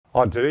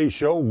On today's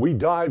show, we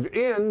dive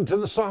into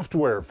the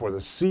software for the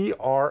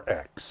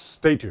CRX.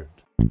 Stay tuned.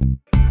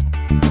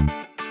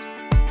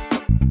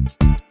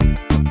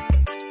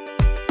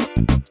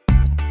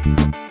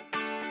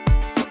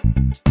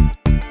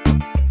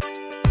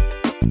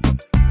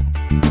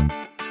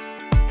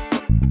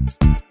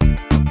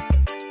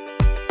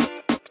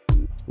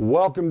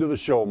 Welcome to the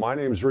show. My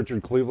name is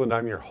Richard Cleveland.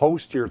 I'm your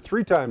host here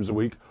 3 times a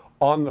week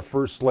on The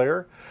First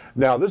Layer.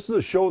 Now, this is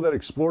a show that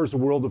explores the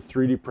world of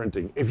 3D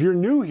printing. If you're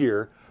new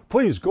here,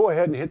 please go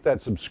ahead and hit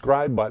that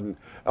subscribe button.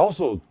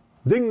 Also,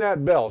 ding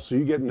that bell so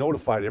you get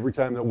notified every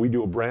time that we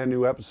do a brand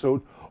new episode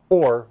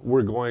or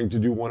we're going to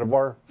do one of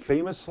our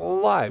famous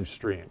live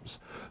streams.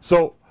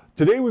 So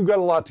today we've got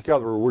a lot to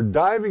cover. We're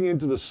diving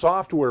into the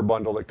software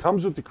bundle that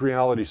comes with the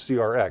Creality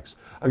CRX.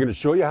 I'm going to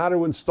show you how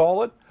to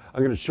install it.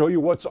 I'm going to show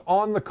you what's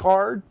on the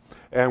card,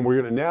 and we're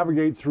going to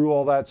navigate through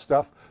all that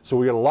stuff. So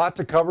we got a lot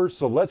to cover,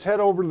 so let's head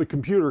over to the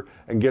computer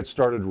and get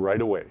started right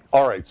away.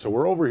 All right, so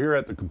we're over here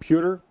at the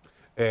computer,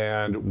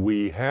 and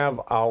we have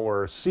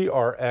our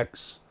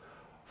CRX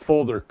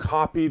folder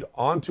copied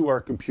onto our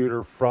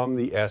computer from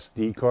the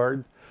SD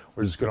card.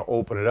 We're just going to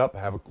open it up,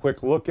 have a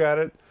quick look at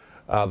it.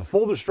 The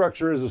folder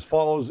structure is as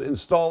follows: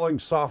 installing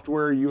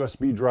software,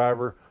 USB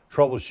driver,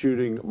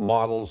 troubleshooting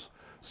models,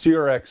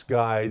 CRX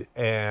guide,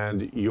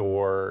 and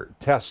your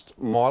test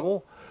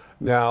model.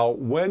 Now,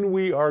 when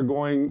we are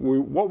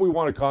what we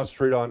want to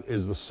concentrate on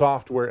is the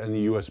software and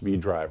the USB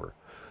driver.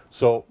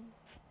 So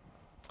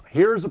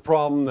here's a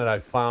problem that I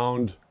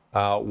found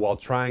while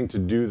trying to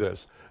do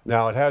this.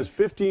 Now, it has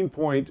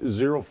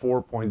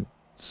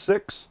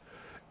 15.04.6.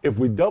 If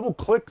we double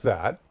click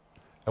that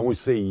and we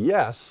say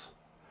yes,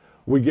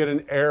 we get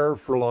an error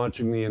for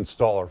launching the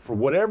installer. For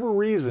whatever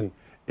reason,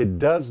 it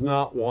does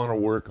not want to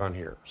work on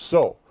here.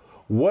 So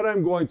what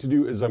I'm going to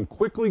do is I'm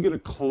quickly going to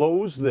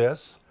close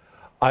this.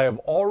 I have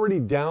already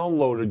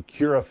downloaded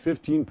Cura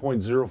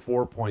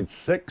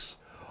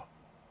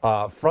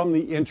 15.04.6 from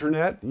the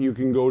internet. You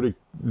can go to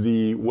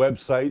the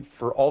website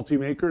for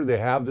Ultimaker. They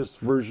have this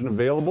version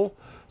available.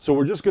 So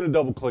we're just going to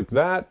double click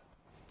that.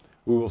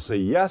 We will say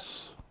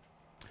yes.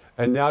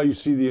 And now you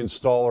see the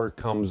installer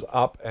comes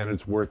up and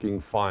it's working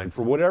fine.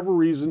 For whatever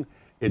reason,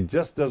 it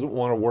just doesn't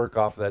want to work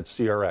off that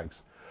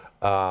CRX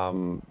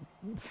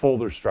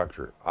folder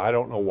structure. I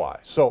don't know why.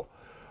 So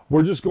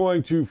we're just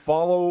going to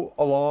follow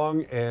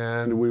along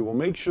and we will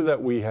make sure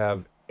that we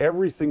have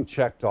everything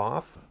checked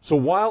off. So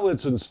while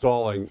it's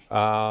installing,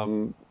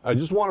 I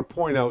just want to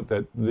point out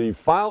that the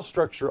file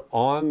structure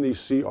on the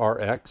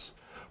CRX,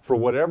 for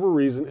whatever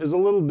reason, is a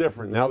little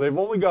different. Now, they've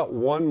only got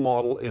one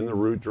model in the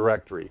root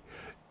directory.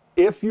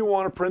 If you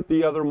want to print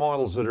the other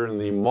models that are in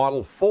the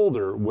model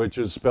folder, which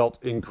is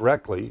spelt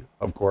incorrectly,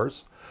 of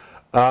course,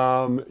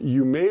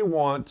 you may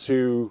want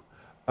to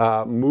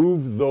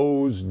move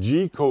those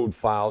G-code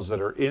files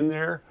that are in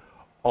there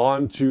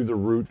onto the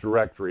root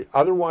directory.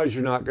 Otherwise,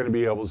 you're not going to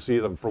be able to see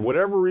them. For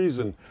whatever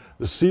reason,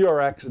 the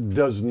CRX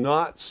does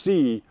not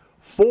see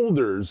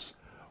folders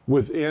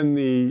within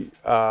the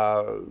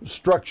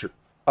structure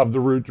of the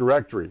root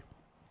directory.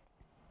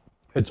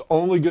 It's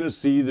only going to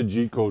see the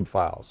G-code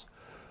files.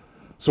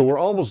 So we're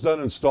almost done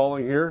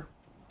installing here.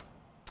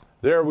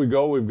 There we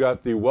go. We've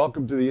got the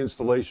welcome to the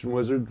installation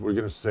wizard. We're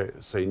going to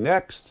say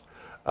next.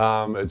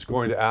 It's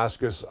going to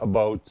ask us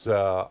about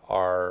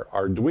our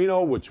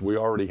Arduino, which we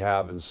already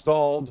have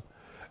installed.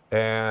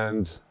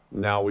 And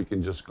now we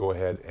can just go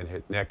ahead and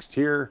hit next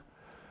here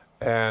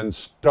and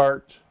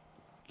start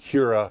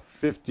Cura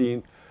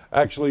 15.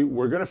 Actually,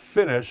 we're going to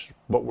finish,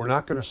 but we're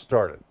not going to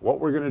start it.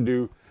 What we're going to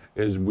do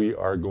is we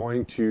are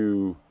going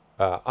to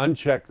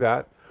uncheck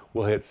that.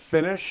 We'll hit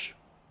finish.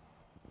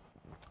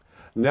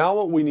 Now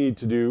what we need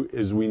to do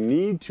is we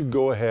need to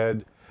go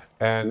ahead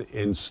and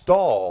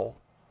install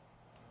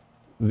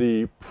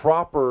the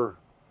proper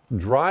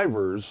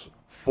drivers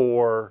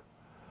for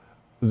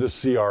the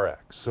CRX.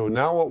 So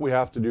now what we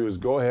have to do is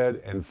go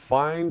ahead and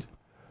find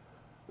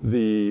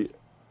the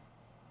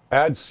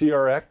add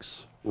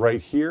CRX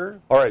right here.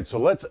 All right, so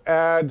let's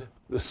add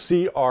the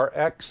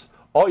CRX.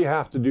 All you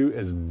have to do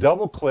is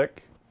double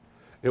click.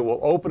 It will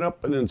open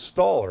up an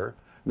installer.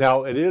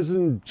 Now it is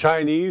in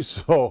Chinese,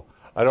 so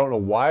I don't know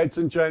why it's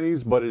in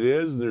Chinese, but it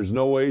is. There's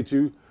no way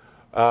to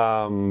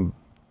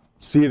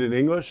see it in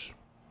English.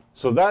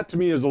 So that to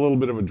me is a little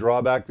bit of a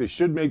drawback. They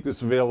should make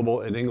this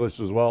available in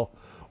English as well.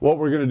 What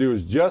we're going to do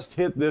is just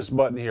hit this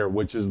button here,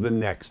 which is the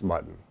next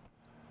button.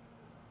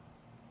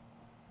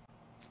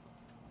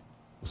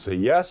 We'll say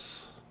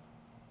yes.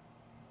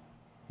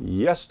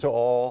 Yes to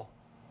all.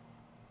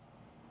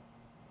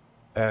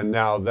 And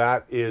now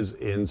that is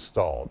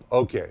installed.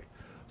 Okay.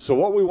 So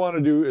what we want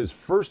to do is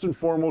first and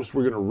foremost,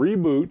 we're going to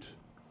reboot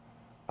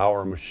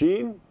our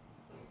machine.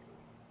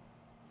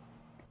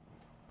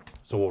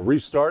 So we'll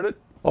restart it.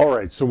 All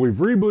right, so we've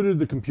rebooted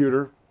the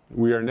computer.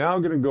 We are now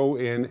going to go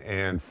in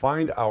and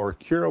find our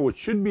Cura, which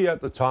should be at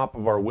the top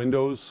of our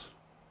windows.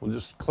 We'll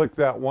just click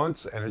that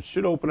once and it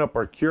should open up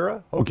our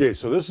Cura. Okay,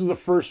 so this is the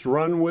first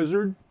run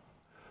wizard.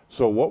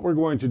 So what we're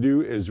going to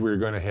do is we're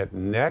going to hit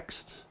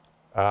next.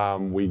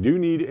 We do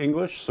need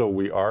English, so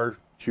we are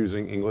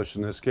choosing English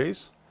in this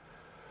case.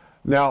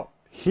 Now,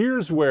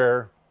 here's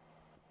where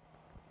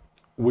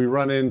we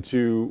run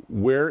into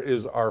where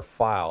is our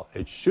file.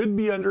 It should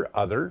be under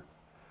Other.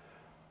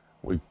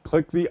 We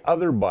click the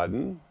Other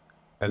button,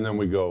 and then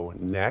we go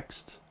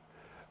Next.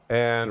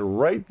 And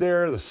right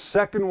there, the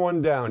second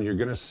one down, you're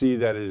going to see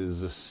that it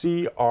is a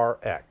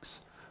CRX.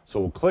 So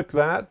we'll click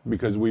that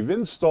because we've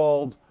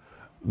installed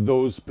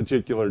those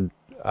particular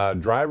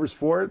drivers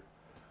for it.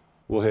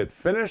 We'll hit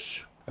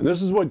Finish. And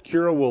this is what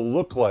Cura will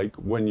look like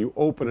when you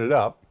open it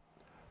up.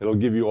 It'll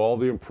give you all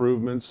the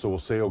improvements. So we'll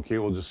say, okay,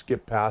 we'll just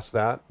skip past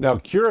that. Now,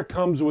 Cura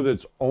comes with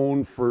its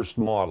own first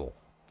model,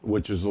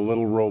 which is a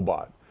little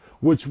robot,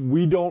 which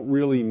we don't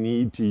really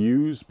need to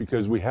use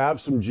because we have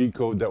some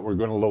G-code that we're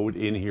going to load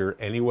in here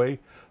anyway,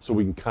 so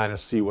we can kind of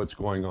see what's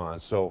going on.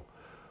 So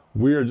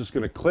we are just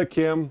going to click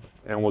him,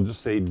 and we'll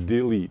just say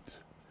delete.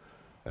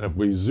 And if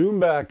we zoom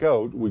back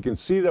out, we can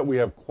see that we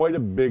have quite a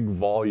big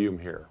volume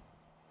here.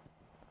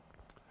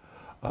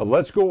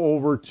 Let's go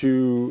over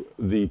to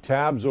the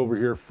tabs over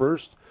here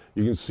first.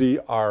 You can see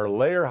our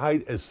layer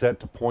height is set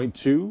to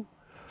 0.2.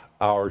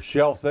 Our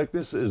shell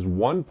thickness is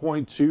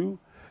 1.2.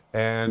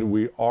 And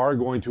we are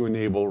going to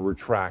enable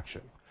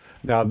retraction.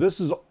 Now, this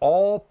is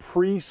all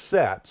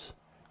preset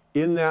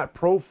in that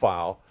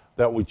profile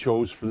that we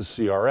chose for the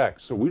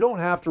CRX. So we don't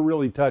have to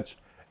really touch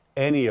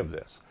any of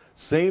this.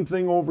 Same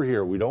thing over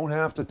here. We don't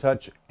have to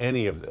touch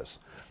any of this.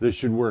 This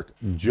should work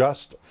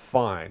just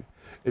fine.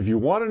 If you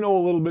want to know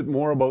a little bit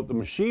more about the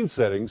machine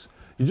settings,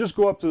 you just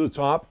go up to the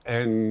top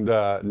and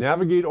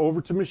navigate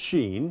over to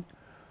Machine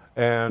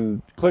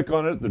and click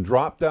on it. The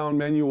drop-down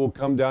menu will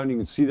come down. You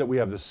can see that we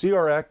have the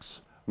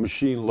CRX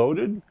machine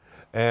loaded,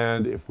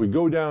 and if we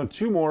go down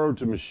two more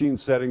to machine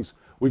settings,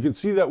 we can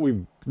see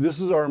that this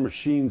is our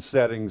machine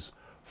settings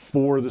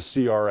for the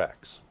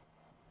CRX,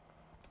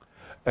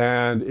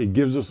 and it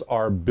gives us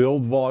our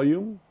build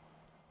volume.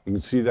 You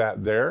can see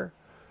that there.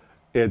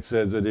 It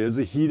says it is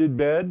a heated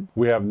bed.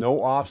 We have no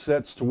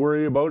offsets to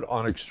worry about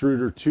on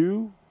extruder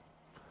 2,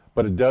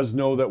 but it does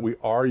know that we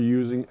are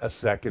using a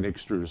second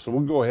extruder, so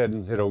we'll go ahead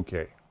and hit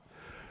OK.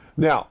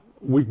 Now,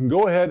 we can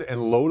go ahead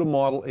and load a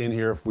model in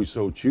here if we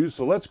so choose.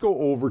 So let's go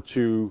over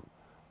to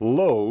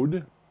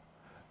Load,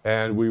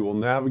 and we will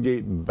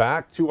navigate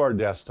back to our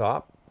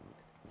desktop.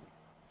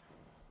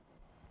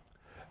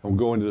 And we'll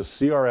go into the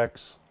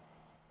CRX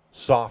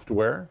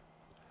software.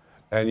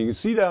 And you can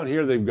see down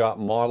here they've got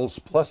models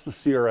plus the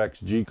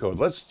CRX G-code.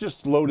 Let's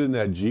just load in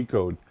that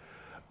G-code,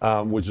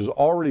 which is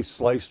already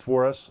sliced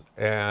for us.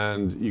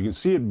 And you can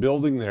see it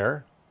building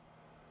there.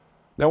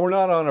 Now, we're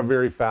not on a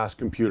very fast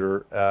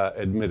computer,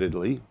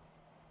 admittedly.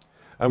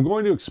 I'm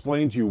going to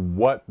explain to you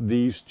what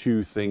these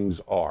two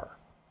things are.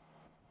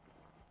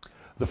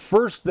 The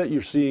first that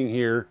you're seeing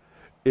here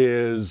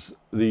is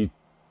the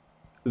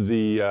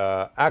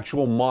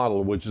actual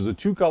model, which is a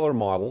two-color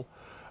model.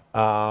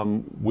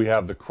 We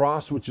have the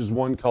cross, which is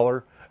one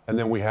color, and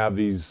then we have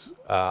these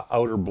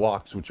outer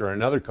blocks, which are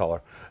another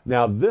color.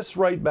 Now, this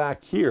right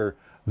back here,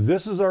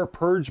 this is our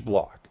purge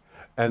block,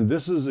 and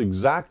this is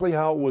exactly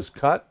how it was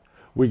cut.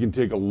 We can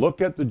take a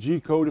look at the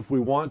G-code if we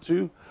want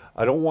to.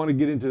 I don't want to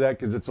get into that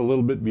because it's a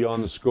little bit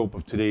beyond the scope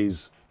of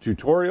today's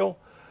tutorial.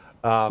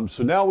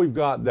 So now we've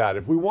got that.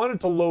 If we wanted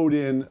to load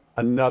in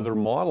another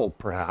model,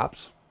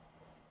 perhaps,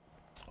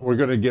 we're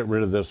going to get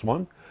rid of this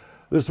one.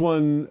 This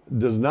one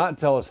does not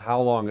tell us how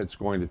long it's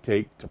going to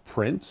take to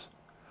print,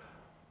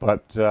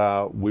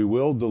 but we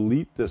will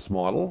delete this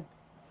model.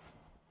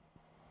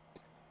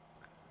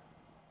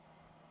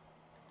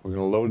 We're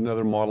going to load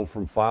another model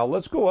from File.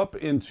 Let's go up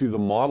into the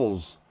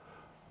models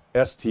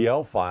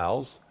STL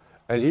files.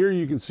 And here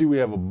you can see we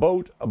have a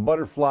boat, a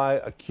butterfly,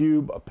 a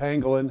cube, a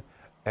pangolin,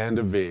 and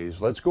a vase.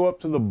 Let's go up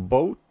to the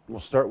boat. We'll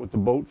start with the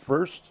boat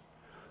first.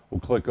 We'll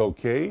click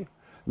OK.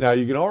 Now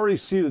you can already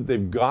see that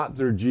they've got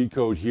their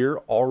G-code here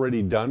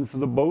already done for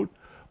the boat,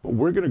 but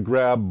we're going to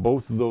grab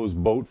both of those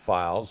boat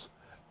files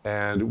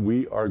and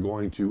we are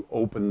going to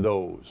open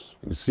those.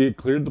 You can see it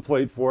cleared the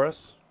plate for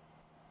us.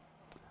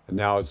 And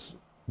now it's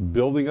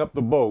building up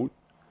the boat.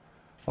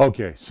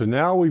 Okay, so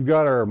now we've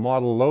got our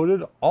model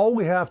loaded. All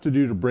we have to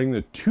do to bring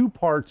the two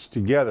parts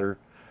together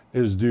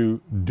is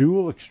do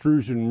dual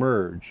extrusion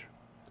merge.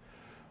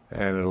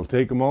 And it'll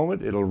take a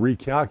moment, it'll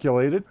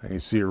recalculate it. And you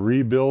see it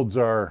rebuilds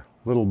our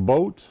little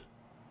boat,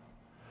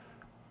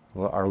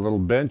 our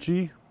little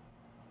benchy.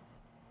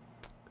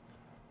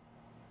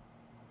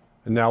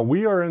 And now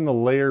we are in the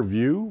layer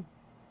view.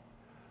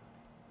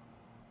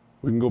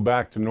 We can go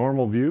back to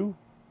normal view.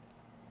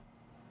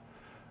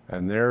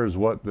 And there's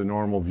what the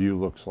normal view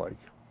looks like.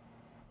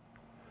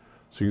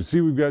 So you can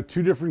see we've got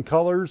two different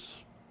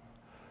colors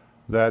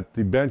that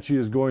the benchy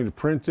is going to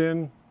print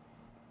in.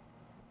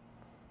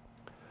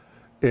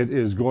 It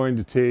is going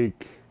to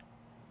take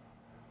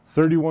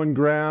 31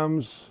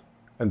 grams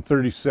and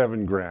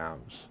 37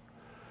 grams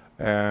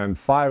and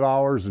 5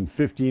 hours and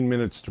 15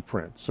 minutes to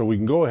print. So we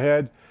can go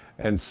ahead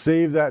and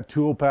save that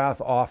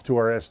toolpath off to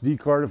our SD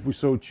card if we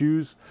so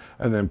choose,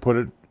 and then put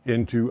it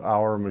into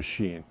our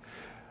machine.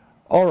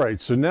 All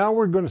right, so now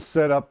we're going to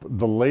set up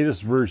the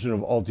latest version of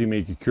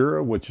Ultimaker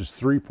Cura, which is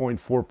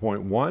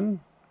 3.4.1.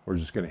 We're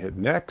just going to hit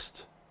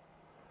next.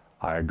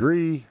 I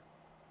agree.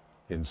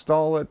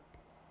 Install it.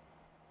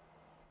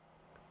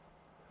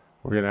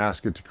 We're going to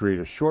ask it to create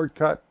a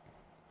shortcut.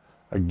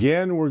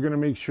 Again, we're going to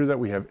make sure that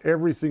we have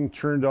everything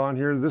turned on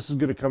here. This is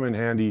going to come in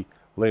handy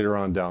later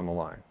on down the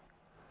line.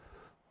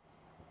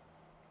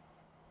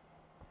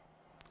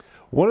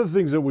 One of the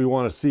things that we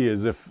want to see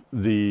is if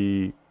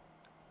the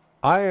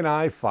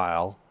INI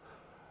file,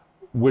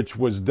 which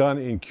was done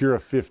in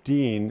Cura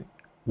 15,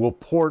 will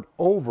port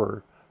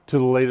over to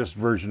the latest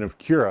version of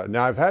Cura.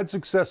 Now, I've had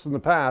success in the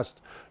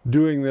past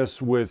doing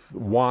this with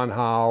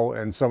Wanhao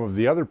and some of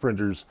the other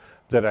printers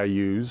that I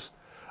use.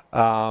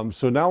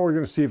 So now we're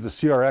going to see if the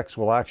CRX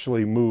will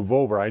actually move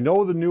over. I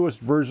know the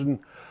newest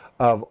version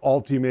of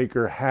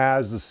Ultimaker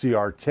has the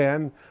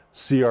CR10,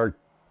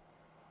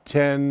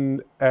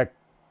 CR10X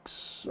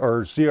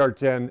or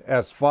CR10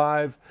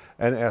 S5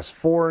 and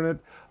S4 in it.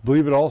 I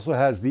believe it also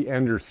has the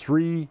Ender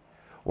 3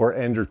 or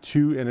Ender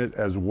 2 in it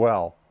as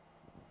well.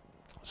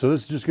 So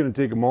this is just going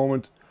to take a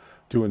moment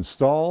to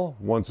install.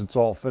 Once it's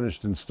all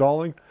finished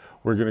installing,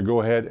 we're going to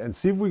go ahead and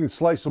see if we can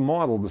slice a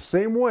model the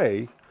same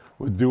way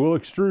with dual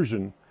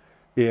extrusion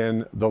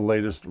in the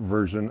latest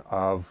version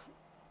of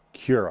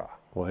Cura.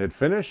 We'll hit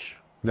finish.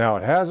 Now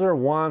it has our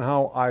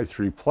Wanhao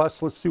i3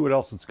 Plus. Let's see what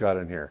else it's got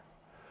in here.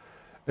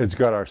 It's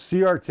got our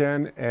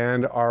CR10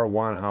 and our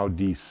Wanhao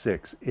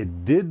D6.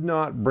 It did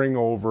not bring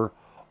over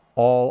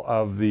all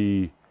of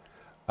the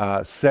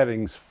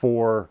settings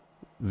for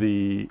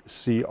the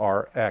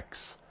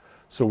CRX.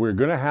 So we're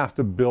going to have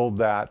to build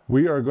that.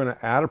 We are going to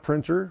add a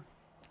printer.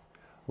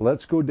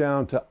 Let's go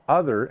down to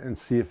Other and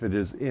see if it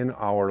is in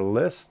our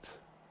list.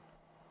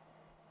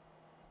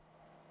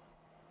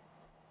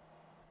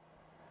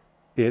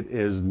 It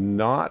is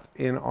not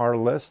in our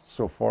list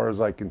so far as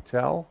I can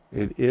tell.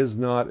 It is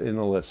not in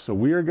the list. So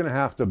we are going to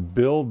have to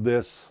build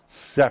this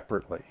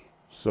separately.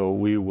 So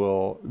we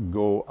will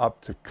go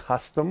up to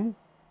Custom.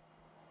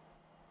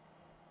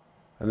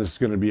 And this is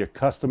going to be a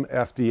custom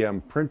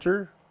FDM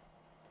printer.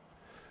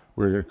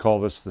 We're going to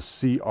call this the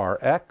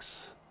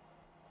CRX.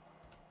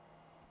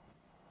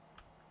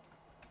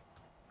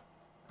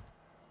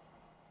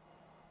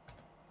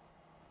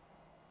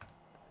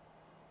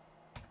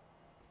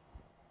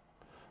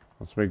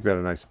 Let's make that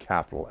a nice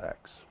capital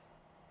X.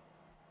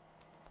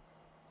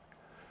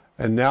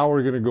 And now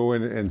we're going to go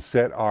in and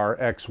set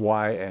our X,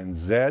 Y, and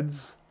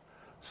Zs.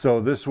 So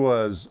this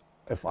was,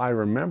 if I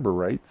remember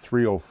right,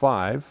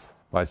 305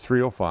 by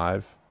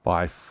 305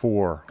 by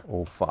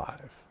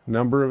 405.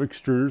 Number of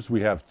extruders,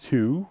 we have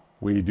 2.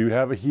 We do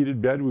have a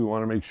heated bed. We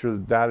want to make sure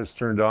that that is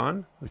turned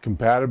on. The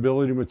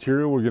compatibility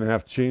material, we're going to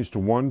have to change to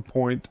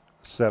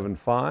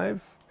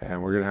 1.75.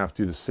 And we're going to have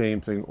to do the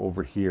same thing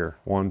over here,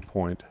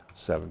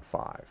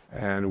 1.75.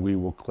 And we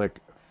will click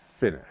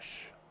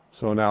Finish.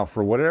 So now,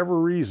 for whatever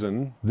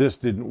reason, this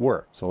didn't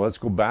work. So let's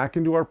go back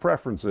into our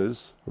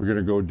preferences. We're going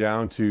to go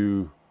down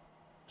to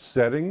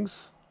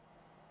Settings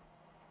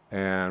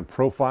and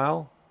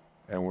Profile.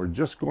 And we're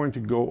just going to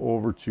go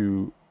over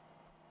to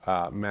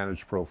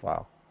Manage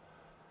Profile.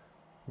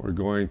 We're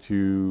going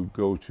to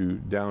go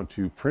down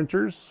to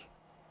Printers,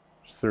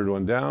 third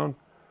one down.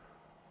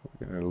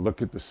 We're going to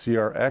look at the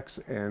CRX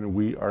and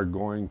we are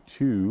going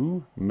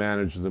to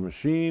manage the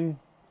machine.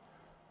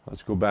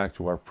 Let's go back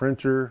to our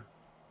printer.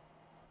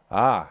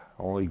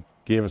 Only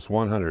gave us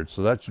 100,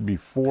 so that should be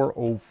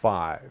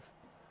 405.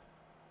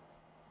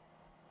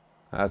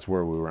 That's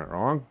where we went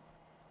wrong.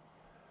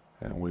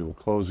 And we will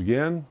close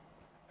again.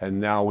 And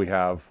now we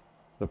have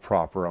the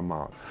proper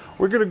amount.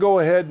 We're going to go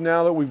ahead,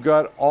 now that we've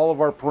got all of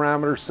our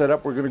parameters set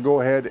up, we're going to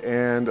go ahead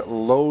and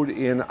load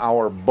in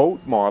our boat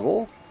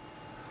model.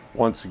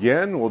 Once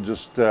again, we'll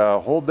just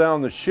hold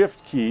down the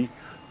Shift key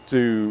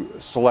to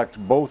select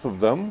both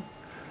of them,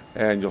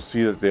 and you'll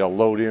see that they'll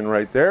load in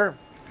right there.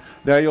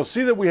 Now you'll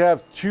see that we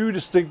have 2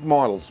 distinct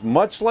models,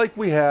 much like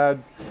we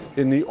had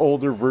in the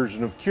older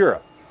version of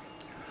Cura.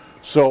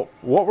 So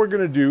what we're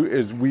going to do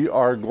is we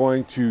are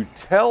going to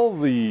tell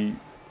the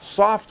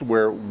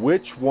software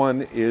which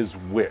one is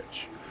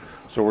which.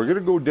 So we're going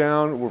to go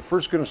down, we're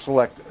first going to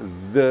select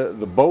the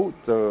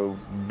boat, the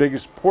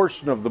biggest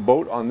portion of the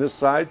boat on this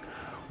side.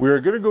 We are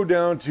going to go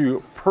down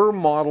to per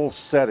model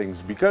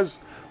settings because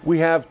we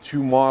have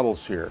 2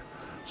 models here.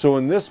 So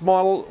in this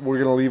model,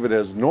 we're going to leave it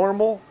as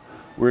normal.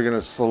 We're going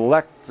to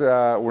select,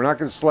 we're not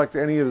going to select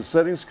any of the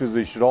settings because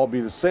they should all be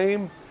the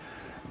same.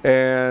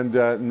 And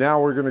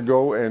now we're going to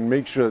go and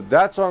make sure that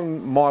that's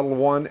on model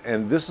 1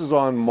 and this is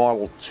on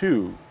model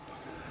 2.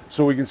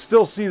 So we can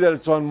still see that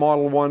it's on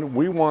model 1.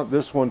 We want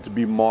this one to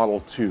be model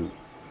 2.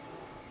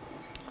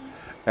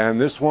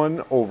 And this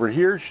one over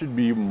here should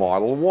be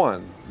model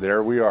 1.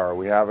 There we are.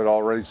 We have it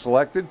already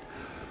selected.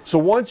 So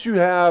once you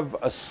have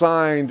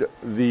assigned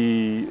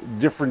the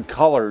different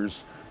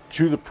colors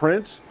to the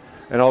print,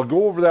 and I'll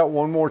go over that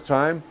one more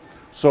time.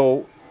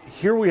 So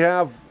here we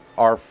have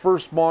our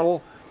first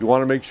model. You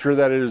want to make sure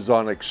that it is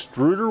on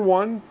extruder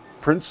 1,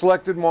 print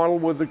selected model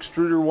with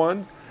extruder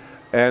 1.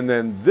 And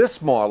then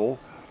this model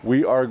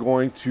we are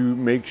going to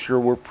make sure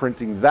we're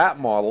printing that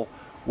model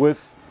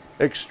with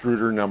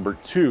extruder number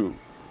 2.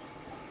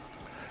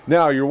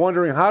 Now you're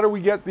wondering, how do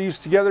we get these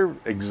together?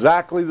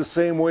 Exactly the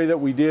same way that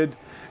we did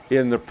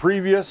in the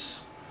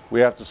previous.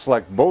 We have to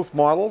select both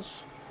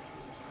models.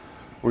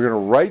 We're going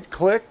to right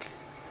click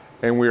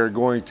and we are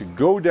going to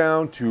go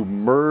down to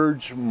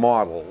merge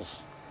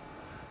models.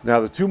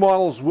 Now the two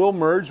models will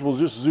merge. We'll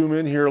just zoom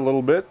in here a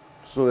little bit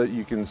so that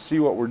you can see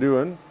what we're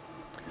doing.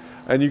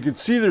 And you can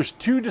see there's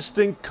two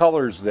distinct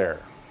colors there.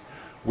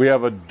 We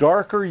have a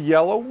darker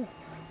yellow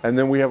and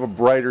then we have a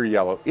brighter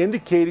yellow,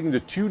 indicating the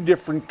two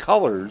different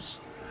colors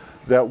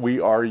that we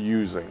are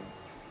using.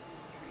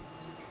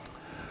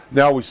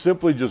 Now we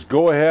simply just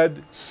go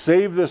ahead,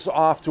 save this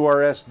off to our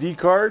SD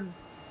card.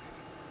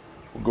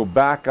 We'll go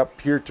back up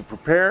here to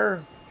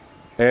prepare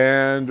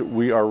and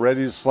we are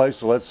ready to slice.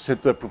 So let's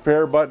hit the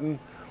prepare button.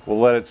 We'll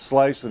let it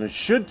slice and it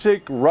should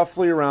take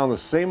roughly around the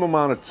same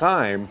amount of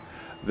time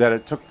that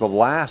it took the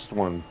last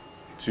one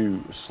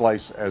to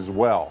slice as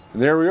well.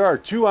 And there we are,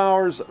 2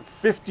 hours,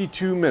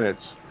 52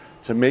 minutes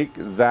to make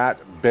that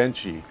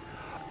benchy.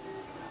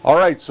 All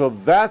right, so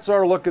that's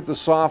our look at the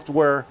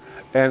software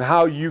and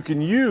how you can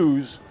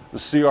use the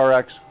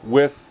CRX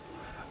with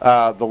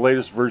the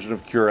latest version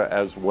of Cura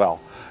as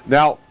well.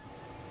 Now,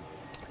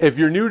 if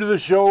you're new to the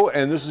show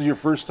and this is your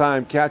first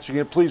time catching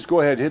it, please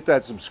go ahead, hit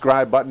that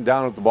subscribe button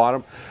down at the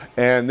bottom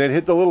and then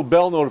hit the little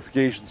bell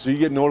notification so you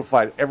get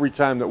notified every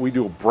time that we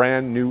do a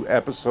brand new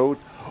episode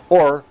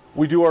or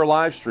we do our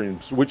live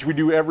streams, which we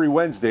do every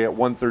Wednesday at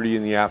 1:30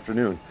 in the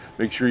afternoon.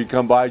 Make sure you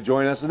come by,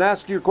 join us, and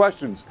ask your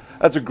questions.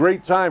 That's a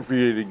great time for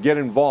you to get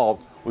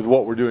involved with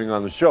what we're doing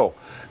on the show.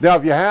 Now,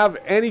 if you have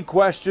any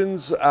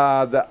questions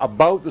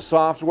about the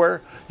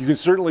software, you can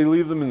certainly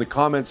leave them in the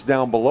comments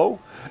down below.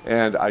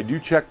 And I do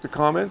check the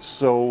comments,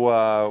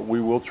 so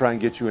we will try and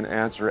get you an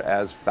answer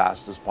as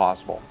fast as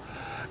possible.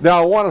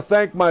 Now, I want to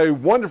thank my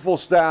wonderful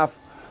staff,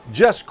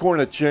 Jess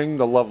Corniching,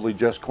 the lovely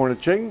Jess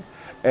Corniching,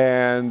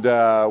 and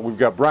we've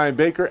got Brian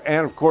Baker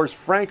and, of course,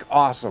 Frank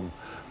Awesome,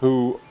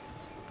 who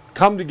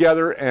come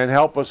together and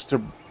help us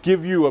to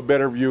give you a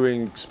better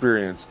viewing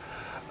experience.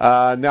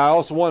 Now, I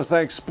also want to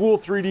thank Spool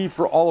 3D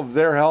for all of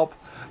their help.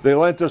 They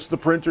lent us the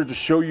printer to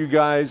show you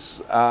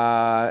guys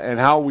and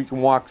how we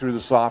can walk through the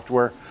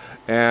software.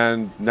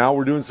 And now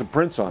we're doing some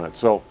prints on it.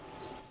 So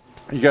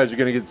you guys are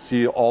going to get to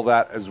see all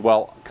that as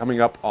well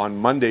coming up on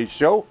Monday's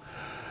show.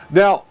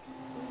 Now,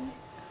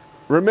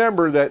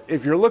 remember that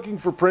if you're looking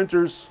for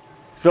printers,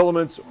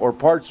 filaments, or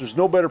parts, there's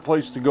no better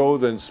place to go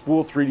than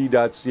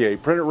spool3d.ca.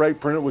 Print it right,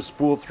 print it with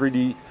Spool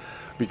 3D,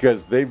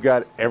 because they've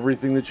got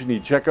everything that you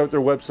need. Check out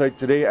their website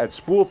today at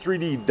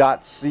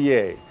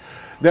spool3d.ca.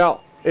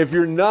 Now, if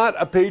you're not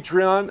a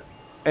Patreon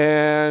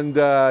and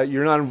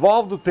you're not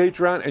involved with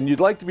Patreon and you'd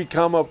like to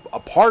become a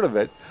part of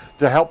it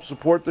to help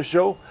support the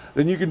show,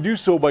 then you can do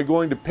so by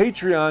going to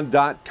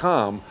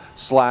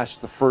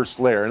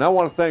patreon.com/thefirstlayer. And I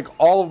want to thank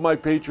all of my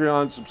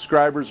Patreon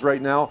subscribers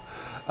right now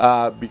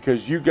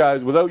because you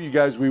guys, without you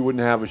guys, we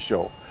wouldn't have a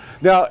show.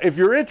 Now, if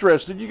you're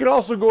interested, you can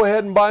also go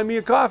ahead and buy me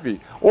a coffee,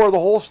 or the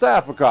whole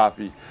staff a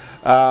coffee,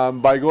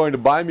 by going to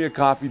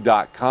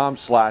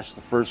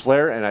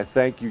buymeacoffee.com/thefirstlayer. And I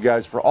thank you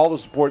guys for all the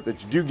support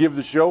that you do give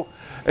the show.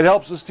 It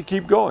helps us to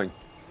keep going.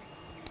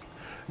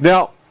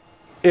 Now,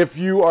 if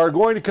you are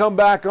going to come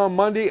back on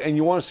Monday and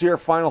you want to see our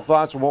final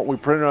thoughts on what we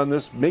printed on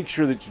this, make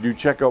sure that you do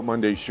check out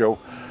Monday's show.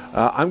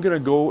 I'm going to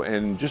go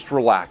and just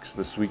relax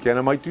this weekend.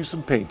 I might do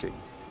some painting.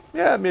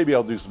 Yeah, maybe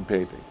I'll do some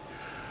painting.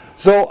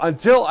 So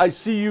until I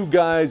see you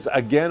guys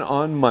again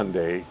on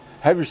Monday,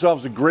 have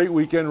yourselves a great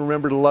weekend.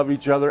 Remember to love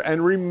each other.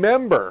 And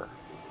remember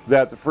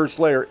that the first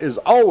layer is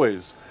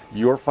always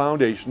your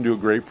foundation to a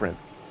great print.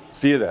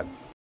 See you then.